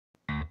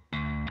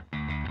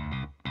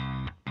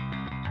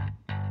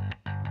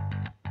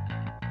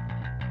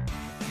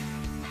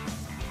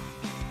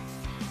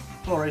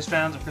Hello race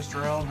fans, I'm Chris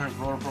Durrell. I'm here at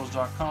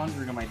RotorPros.com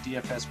doing my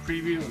DFS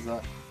preview of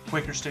the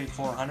Quaker State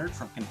 400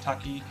 from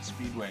Kentucky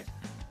Speedway.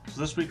 So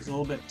this week is a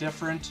little bit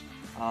different.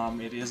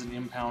 It is an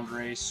impound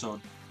race, so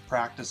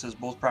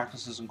both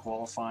practices and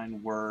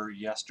qualifying were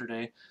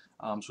yesterday.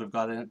 So we've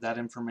got that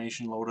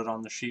information loaded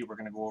on the sheet. We're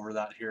going to go over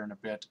that here in a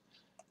bit.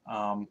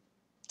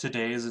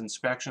 Today's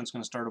inspection is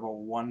going to start about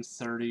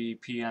 1:30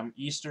 p.m.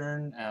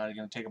 Eastern. It's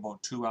going to take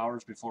about 2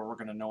 hours before we're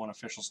going to know an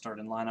official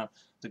starting lineup.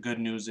 The good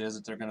news is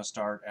that they're going to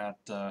start at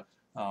the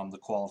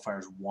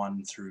qualifiers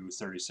 1 through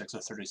 36, or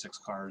 36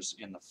 cars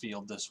in the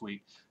field this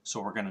week.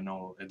 So we're going to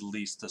know at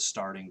least the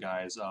starting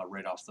guys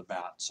right off the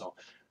bat. So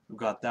we've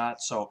got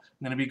that. So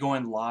I'm going to be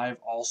going live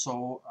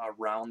also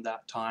around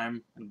that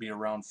time. It'll be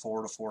around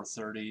 4 to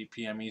 4:30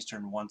 p.m.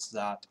 Eastern once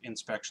that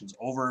inspection's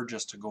over,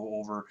 just to go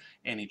over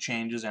any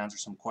changes, answer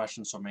some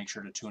questions. So make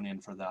sure to tune in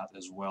for that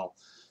as well.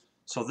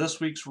 So this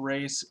week's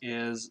race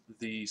is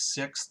the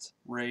 6th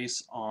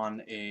race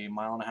on a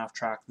 1.5-mile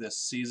track this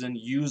season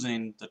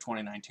using the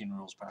 2019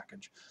 rules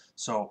package.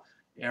 So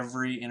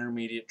every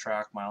intermediate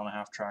track,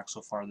 1.5-mile track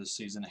so far this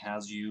season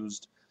has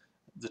used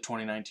the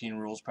 2019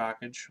 rules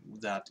package.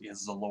 That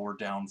is the lower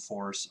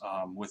downforce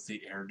with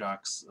the air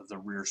ducts, the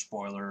rear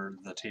spoiler,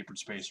 the tapered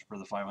spacer for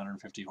the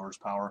 550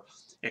 horsepower,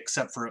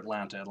 except for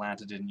Atlanta.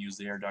 Atlanta didn't use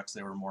the air ducts.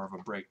 They were more of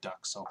a brake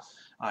duct. So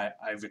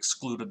I've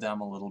excluded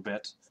them a little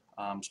bit.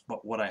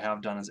 But what I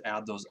have done is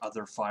add those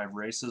other 5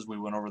 races. We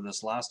went over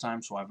this last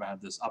time, so I've had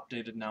this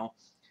updated now.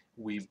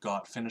 We've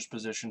got finish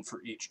position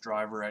for each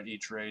driver at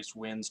each race,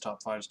 wins,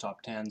 top 5s,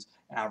 top 10s,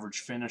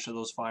 average finish of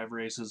those 5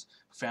 races,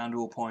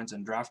 FanDuel points,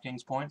 and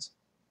DraftKings points.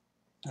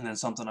 And then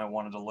something I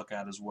wanted to look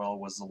at as well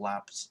was the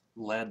laps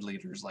led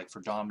leaders, like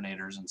for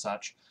dominators and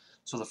such.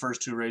 So the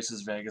first 2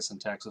 races, Vegas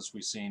and Texas,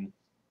 we've seen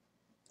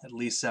at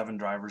least 7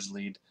 drivers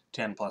lead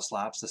 10 plus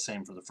laps, the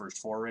same for the first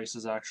 4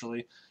 races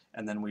actually.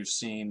 And then we've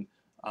seen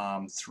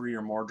 3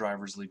 or more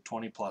drivers lead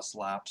 20 plus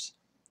laps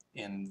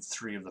in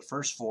 3 of the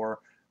first 4.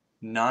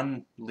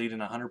 None leading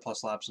 100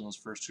 plus laps in those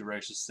first 2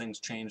 races.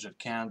 Things changed at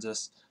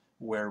Kansas,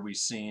 where we've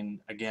seen,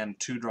 again,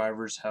 2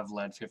 drivers have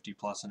led 50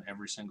 plus in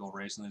every single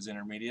race in these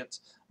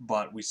intermediates,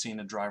 but we've seen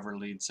a driver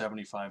lead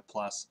 75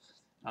 plus.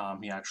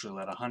 He actually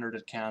led 100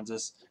 at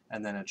Kansas,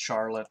 and then at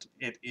Charlotte,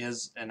 it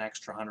is an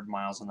extra 100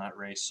 miles in that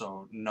race,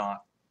 so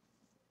not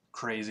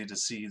crazy to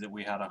see that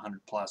we had a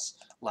 100 plus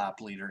lap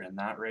leader in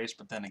that race.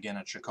 But then again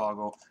at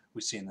Chicago,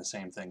 we've seen the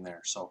same thing there.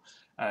 So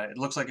it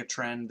looks like a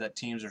trend that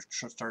teams are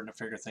starting to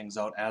figure things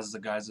out, as the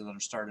guys that are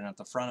starting at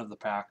the front of the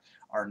pack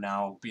are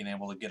now being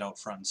able to get out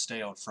front and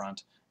stay out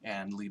front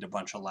and lead a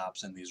bunch of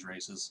laps in these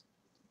races,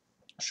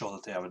 show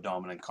that they have a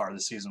dominant car.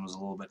 This season was a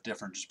little bit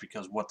different just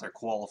because what they're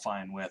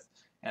qualifying with,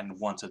 and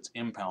once it's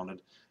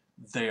impounded,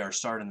 they are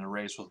starting the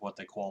race with what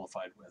they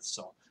qualified with.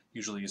 So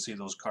usually you see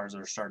those cars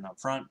that are starting up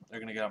front, they're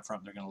going to get up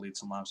front, they're going to lead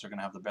some laps, they're going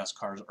to have the best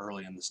cars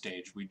early in the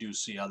stage. We do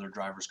see other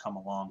drivers come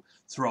along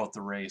throughout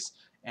the race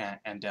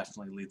and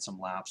definitely lead some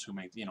laps who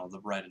make, the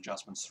right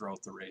adjustments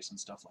throughout the race and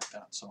stuff like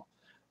that. So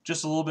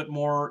just a little bit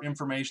more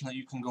information that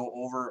you can go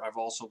over. I've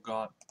also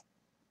got,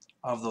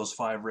 of those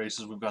 5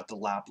 races, we've got the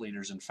lap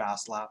leaders and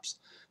fast laps,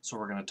 so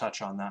we're going to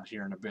touch on that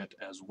here in a bit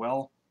as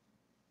well.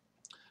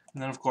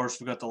 And then of course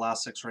we've got the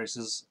last 6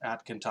 races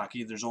at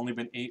Kentucky. There's only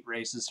been 8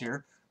 races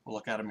here. We'll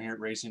look at them here at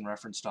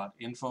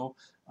racingreference.info.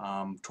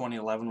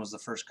 2011 was the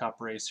first Cup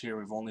race here.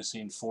 We've only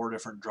seen 4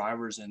 different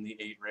drivers in the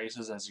 8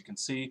 races, as you can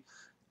see.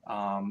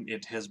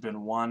 It has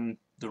been won,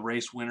 the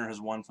race winner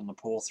has won from the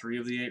pole 3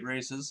 of the 8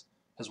 races,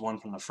 has won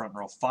from the front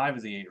row 5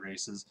 of the 8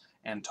 races,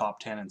 and top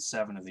 10 in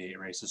 7 of the 8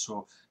 races.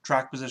 So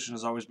track position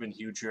has always been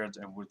huge here, and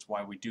it's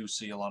why we do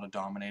see a lot of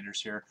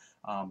dominators here.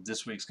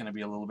 This week's going to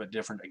be a little bit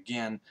different.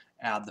 Again,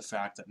 add the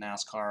fact that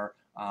NASCAR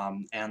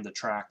and the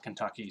track,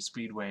 Kentucky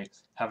Speedway,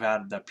 have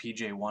had the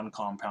PJ1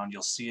 compound.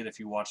 You'll see it if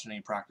you watch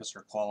any practice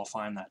or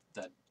qualifying,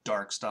 that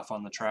dark stuff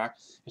on the track.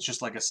 It's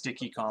just like a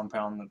sticky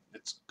compound.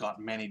 It's got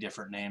many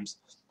different names.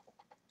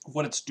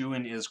 What it's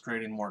doing is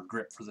creating more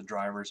grip for the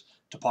drivers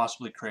to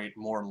possibly create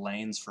more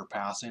lanes for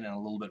passing and a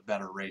little bit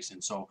better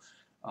racing. So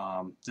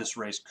this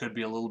race could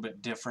be a little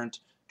bit different.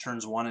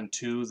 Turns 1 and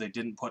 2, they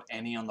didn't put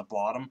any on the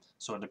bottom,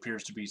 so it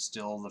appears to be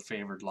still the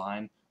favored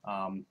line.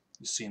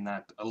 You've seen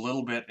that a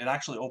little bit. It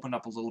actually opened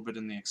up a little bit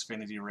in the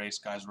Xfinity race.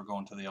 Guys were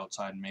going to the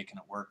outside and making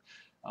it work.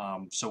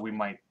 So we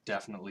might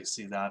definitely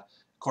see that.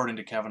 According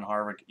to Kevin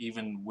Harvick,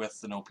 even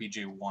with the no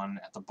PJ1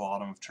 at the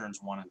bottom of turns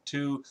 1 and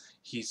 2,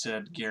 he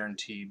said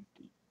guaranteed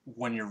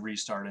when you're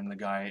restarting, the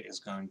guy is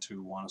going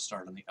to want to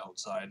start on the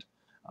outside.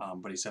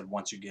 But he said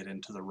once you get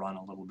into the run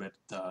a little bit,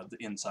 the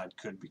inside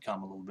could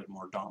become a little bit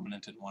more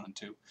dominant in 1 and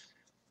 2.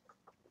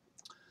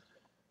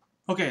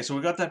 Okay, so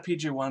we got that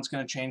PJ1. It's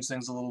going to change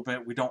things a little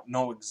bit. We don't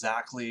know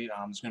exactly.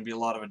 There's going to be a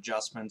lot of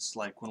adjustments.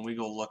 Like when we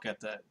go look at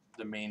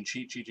the main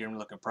cheat sheet here and we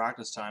look at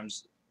practice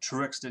times,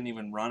 Truex didn't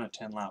even run a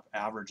 10-lap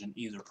average in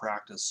either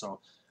practice. So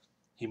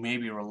he may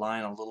be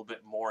relying a little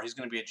bit more. He's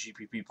going to be a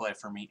GPP play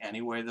for me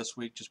anyway this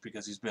week, just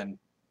because he's been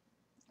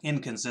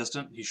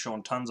inconsistent. He's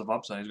shown tons of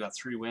upside. He's got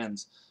 3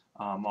 wins,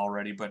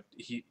 already, but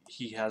he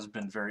has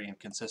been very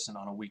inconsistent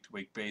on a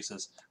week-to-week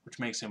basis, which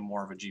makes him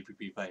more of a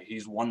GPP play.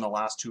 He's won the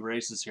last 2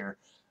 races here.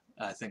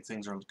 I think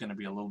things are going to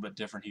be a little bit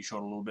different. He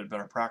showed a little bit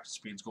better practice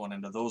speeds going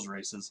into those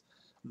races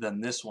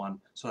than this one,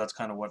 so that's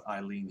kind of what I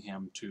lean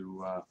him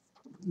to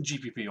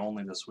GPP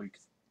only this week.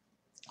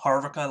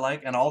 Harvick I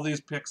like, and all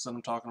these picks that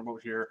I'm talking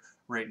about here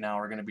right now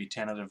are going to be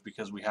tentative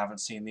because we haven't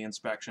seen the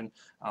inspection.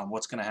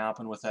 What's going to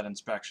happen with that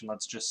inspection?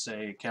 Let's just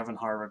say Kevin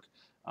Harvick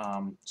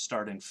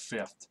starting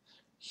 5th.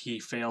 He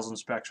fails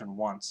inspection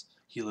once.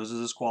 He loses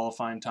his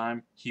qualifying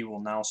time. He will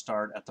now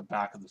start at the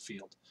back of the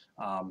field,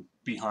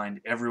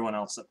 behind everyone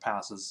else that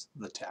passes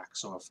the tech.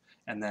 So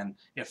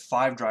if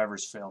 5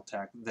 drivers fail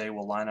tech, they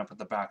will line up at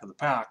the back of the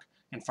pack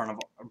in front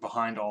of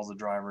behind all the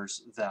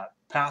drivers that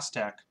pass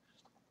tech,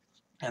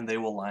 and they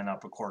will line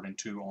up according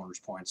to owner's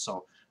points.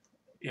 So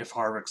if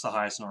Harvick's the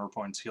highest in owner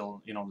points,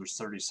 he'll, there's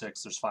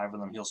 36, there's 5 of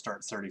them, he'll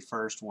start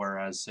 31st,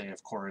 whereas say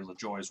if Corey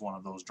LaJoie is one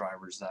of those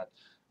drivers that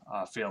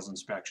fails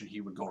inspection,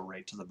 he would go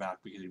right to the back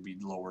because he'd be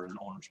lower in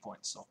owner's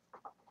points. So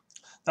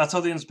that's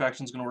how the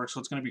inspection is going to work. So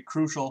it's going to be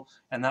crucial,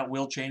 and that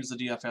will change the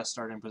DFS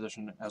starting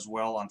position as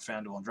well on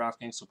FanDuel and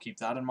DraftKings, so keep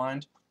that in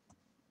mind.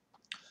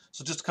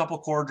 So just a couple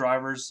core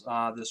drivers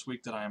this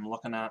week that I am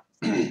looking at.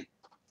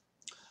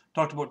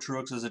 Talked about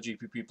Truex as a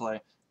GPP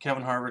play.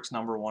 Kevin Harvick's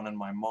 #1 in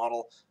my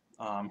model.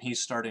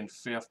 He's starting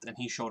 5th, and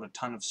he showed a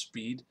ton of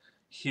speed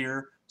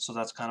here, so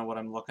that's kind of what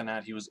I'm looking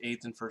at. He was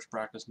 8th in first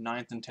practice,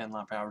 9th in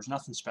 10-lap average.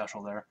 Nothing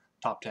special there.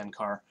 Top 10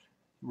 car.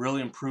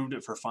 Really improved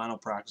it for final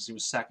practice. He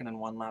was 2nd in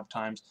 1-lap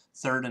times,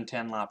 3rd in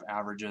 10-lap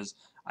averages.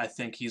 I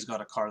think he's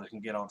got a car that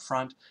can get out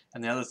front.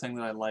 And the other thing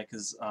that I like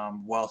is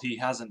while he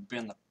hasn't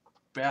been the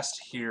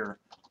best here,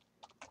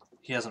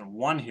 he hasn't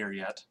won here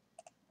yet.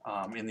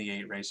 In the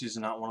 8 race. He's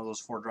not one of those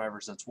 4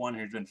 drivers that's won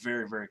here. He's been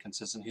very, very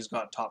consistent. He's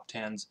got top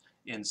 10s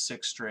in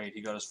 6 straight.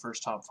 He got his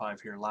first top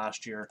 5 here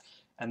last year.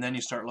 And then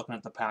you start looking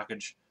at the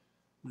package,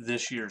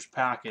 this year's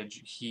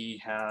package. He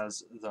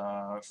has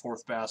the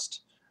 4th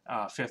best,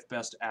 5th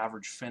best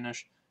average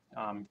finish,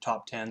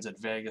 top 10s at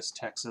Vegas,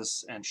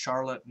 Texas, and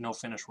Charlotte. No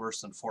finish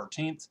worse than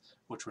 14th,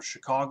 which was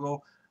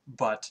Chicago.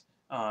 But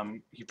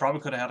he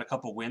probably could have had a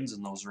couple wins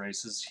in those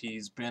races.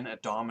 He's been a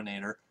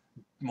dominator.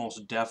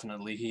 Most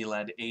definitely. He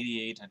led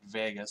 88 at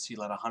Vegas, he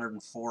led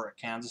 104 at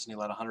Kansas, and he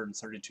led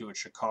 132 at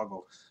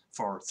Chicago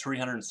for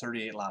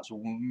 338 laps,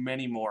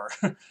 many more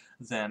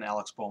than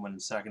Alex Bowman in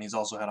 2nd. He's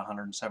also had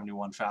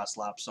 171 fast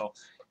laps, so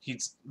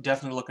he's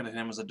definitely looking at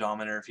him as a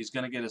dominator. If he's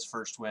going to get his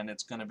first win,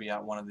 it's going to be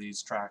at one of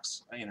these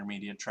tracks,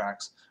 intermediate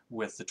tracks,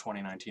 with the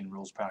 2019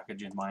 rules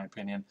package, in my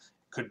opinion.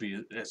 Could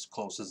be as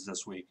close as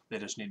this week. They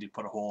just need to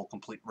put a whole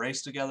complete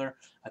race together.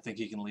 I think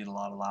he can lead a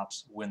lot of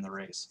laps, win the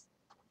race.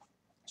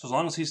 So as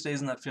long as he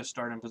stays in that 5th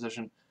starting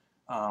position,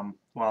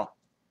 well,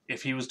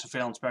 if he was to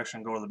fail inspection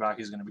and go to the back,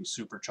 he's going to be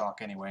super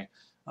chalk anyway.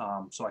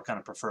 So I kind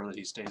of prefer that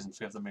he stays in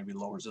 5th and maybe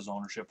lowers his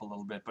ownership a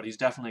little bit. But he's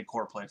definitely a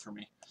core play for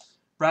me.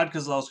 Brad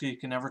Keselowski,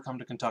 can never come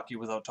to Kentucky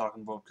without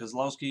talking about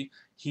Keselowski.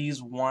 He's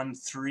won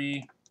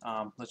 3.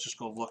 Let's just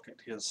go look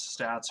at his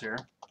stats here.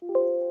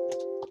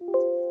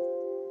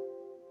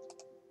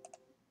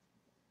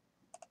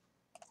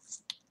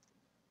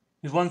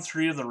 He's won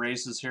 3 of the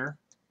races here.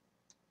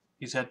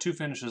 He's had 2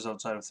 finishes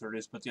outside of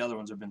 30s, but the other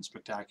ones have been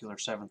spectacular,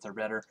 7th or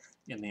better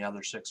in the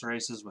other 6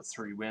 races with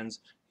 3 wins.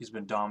 He's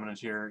been dominant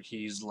here.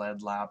 He's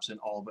led laps in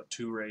all but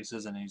 2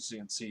 races, and as you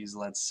can see, he's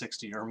led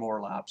 60 or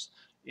more laps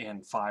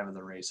in 5 of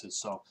the races.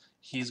 So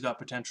he's got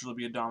potential to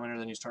be a dominator.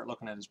 Then you start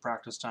looking at his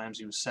practice times.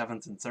 He was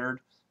 7th and 3rd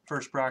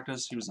first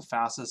practice. He was the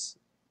fastest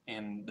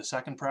in the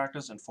 2nd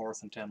practice and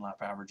 4th in 10-lap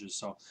averages.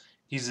 So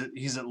he's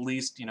at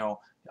least,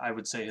 I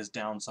would say his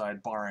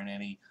downside, barring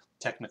any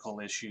technical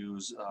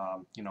issues,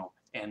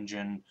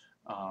 engine,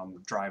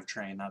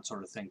 drivetrain, that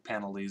sort of thing,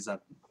 penalties,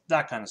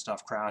 that kind of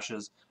stuff,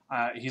 crashes.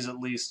 He's at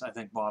least, I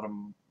think,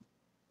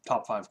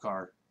 top 5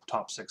 car,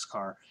 top 6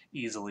 car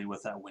easily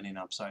with that winning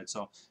upside.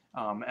 So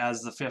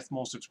as the 5th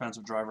most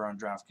expensive driver on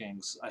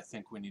DraftKings, I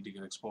think we need to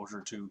get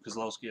exposure to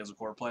Keselowski as a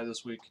core play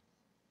this week.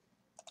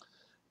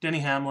 Denny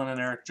Hamlin and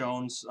Eric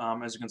Jones.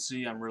 As you can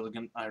see, I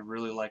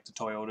really like the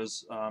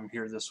Toyotas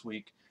here this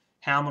week.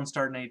 Hamlin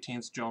starting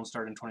 18th, Jones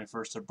starting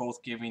 21st. They're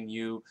both giving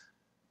you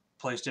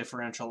place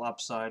differential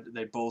upside.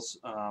 They both,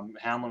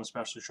 Hamlin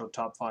especially, showed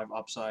top 5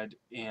 upside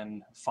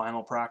in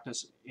final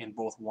practice in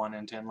both 1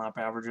 and 10 lap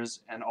averages,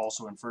 and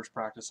also in first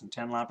practice in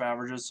 10 lap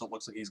averages. So it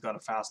looks like he's got a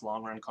fast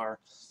long run car.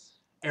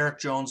 Eric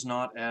Jones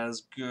not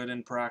as good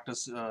in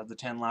practice. The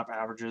 10 lap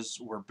averages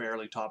were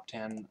barely top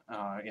 10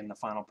 in the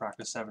final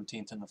practice,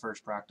 17th in the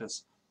first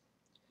practice.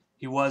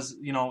 He was,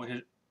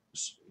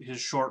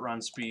 his short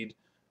run speed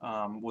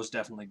was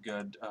definitely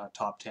good,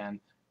 top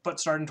 10. But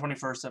starting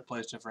 21st at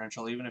place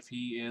differential, even if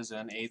he is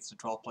an 8th to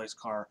 12th place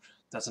car,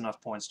 that's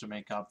enough points to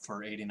make up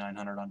for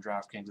 8,900 on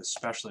DraftKings,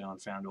 especially on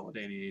FanDuel at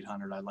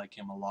 8,800. I like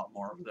him a lot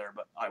more over there,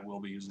 but I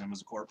will be using him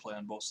as a core play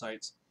on both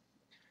sites.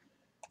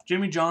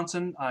 Jimmy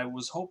Johnson, I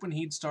was hoping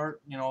he'd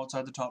start,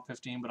 outside the top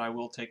 15, but I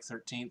will take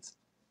 13th.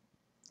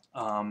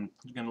 I'm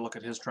going to look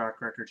at his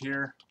track record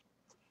here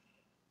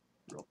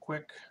real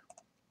quick.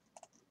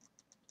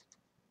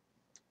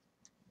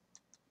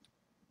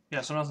 Yeah,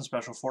 so nothing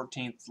special.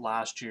 14th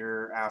last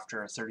year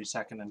after a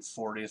 32nd and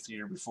 40th the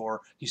year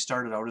before. He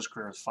started out his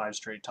career with 5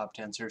 straight top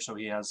 10s here, so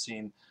he has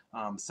seen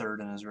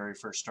third in his very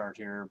first start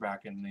here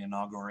back in the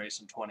inaugural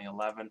race in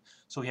 2011.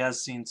 So he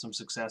has seen some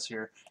success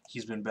here.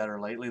 He's been better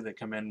lately. They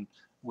come in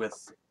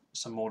with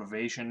some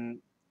motivation,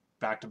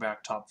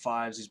 back-to-back top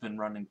 5s. He's been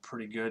running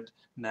pretty good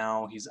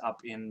now. He's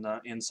up in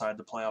inside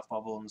the playoff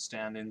bubble in the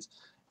standings.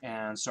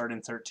 And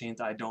starting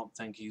 13th, I don't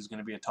think he's going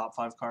to be a top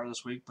 5 car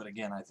this week, but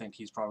again, I think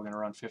he's probably going to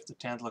run 5th to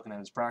 10th looking at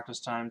his practice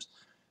times.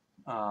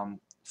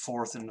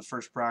 4th in the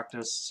first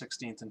practice,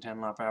 16th in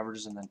 10-lap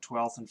averages, and then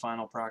 12th in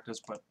final practice,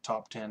 but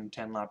top 10,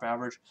 10-lap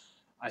average.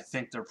 I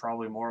think they're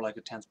probably more like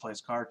a 10th place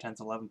car, 10th,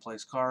 11th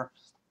place car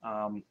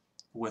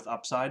with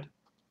upside.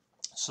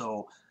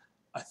 So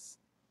I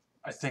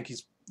think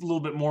he's a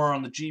little bit more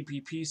on the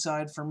GPP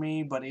side for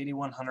me, but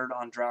 8,100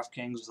 on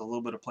DraftKings with a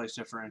little bit of place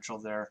differential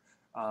there.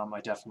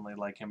 I definitely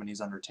like him, and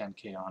he's under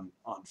 10K on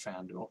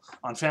FanDuel.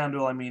 On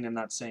FanDuel, I mean in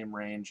that same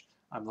range.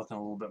 I'm looking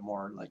a little bit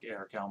more like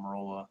Eric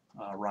Almirola.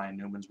 Ryan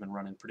Newman's been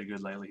running pretty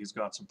good lately. He's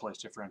got some place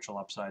differential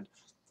upside.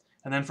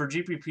 And then for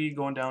GPP,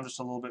 going down just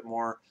a little bit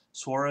more,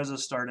 Suarez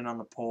is starting on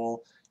the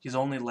pole. He's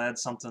only led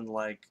something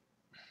like,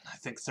 I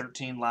think,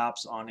 13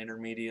 laps on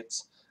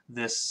intermediates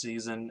this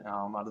season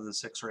out of the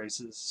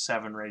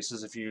 7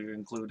 races if you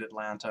include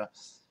Atlanta.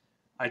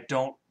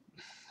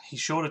 He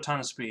showed a ton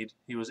of speed.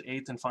 He was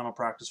 8th in final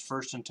practice,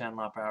 1st in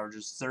 10-lap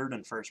averages, 3rd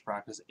in first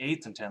practice,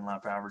 8th in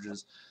 10-lap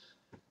averages.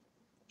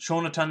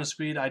 Showing a ton of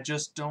speed. I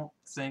just don't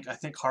think. I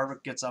think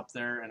Harvick gets up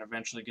there and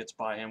eventually gets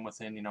by him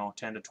within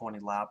 10 to 20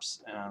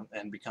 laps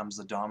and becomes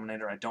the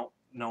dominator. I don't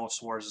know if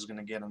Suarez is going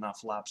to get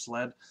enough laps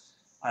led.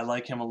 I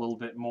like him a little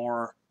bit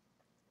more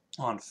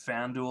on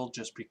FanDuel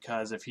just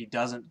because if he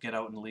doesn't get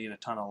out and lead a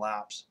ton of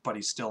laps, but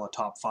he's still a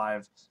top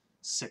 5,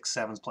 6th,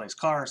 7th place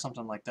car or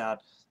something like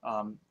that,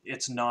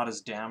 it's not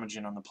as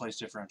damaging on the place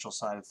differential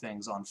side of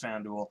things on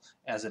FanDuel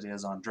as it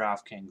is on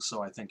DraftKings.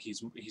 So I think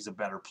he's a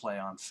better play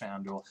on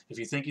FanDuel. If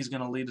you think he's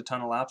going to lead a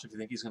ton of laps, if you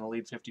think he's going to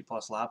lead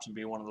 50-plus laps and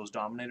be one of those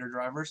dominator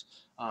drivers,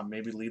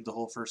 maybe lead the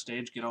whole first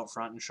stage, get out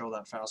front and show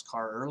that fast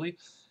car early,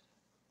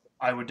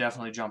 I would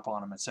definitely jump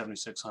on him at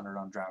 7,600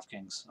 on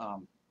DraftKings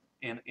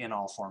in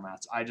all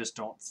formats. I just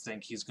don't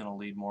think he's going to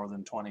lead more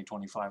than 20,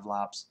 25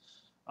 laps.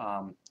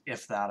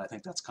 If that, I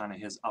think that's kind of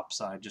his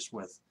upside just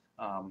with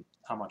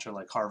how much I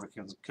like Harvick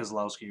and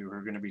Keselowski, who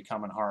are going to be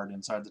coming hard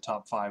inside the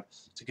top 5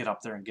 to get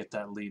up there and get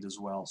that lead as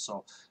well.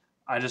 So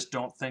I just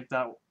don't think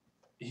that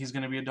he's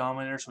going to be a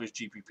dominator, so he's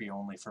GPP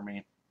only for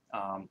me.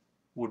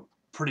 Would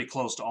pretty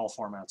close to all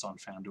formats on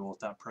FanDuel at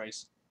that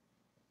price.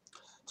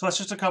 So that's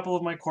just a couple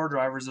of my core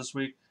drivers this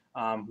week.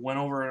 Went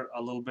over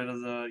a little bit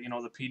of the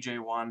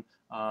PJ1.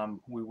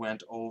 We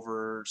went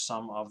over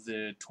some of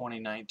the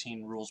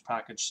 2019 rules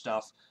package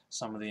stuff,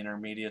 some of the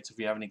intermediates. If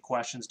you have any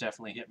questions,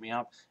 definitely hit me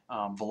up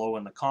below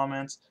in the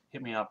comments.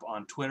 Hit me up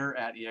on Twitter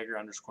at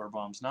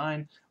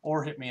Jaeger_bombs9,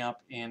 or hit me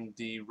up in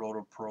the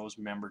Roto Pros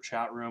member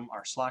chat room,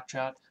 our Slack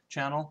chat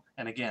channel.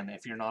 And again,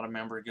 if you're not a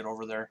member, get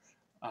over there,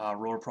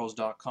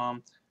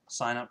 rotopros.com.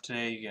 Sign up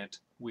today.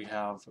 We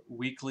have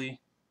weekly,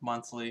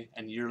 monthly,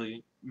 and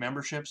yearly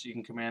memberships. You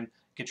can come in,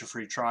 get your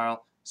free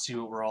trial, see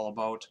what we're all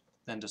about,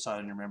 then decide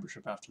on your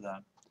membership after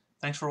that.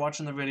 Thanks for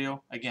watching the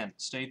video. Again,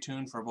 stay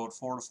tuned for about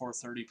 4 to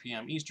 4:30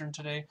 p.m. Eastern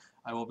today.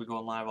 I will be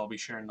going live. I'll be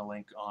sharing the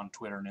link on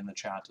Twitter and in the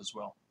chat as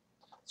well.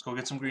 Let's go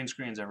get some green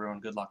screens,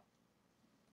 everyone. Good luck.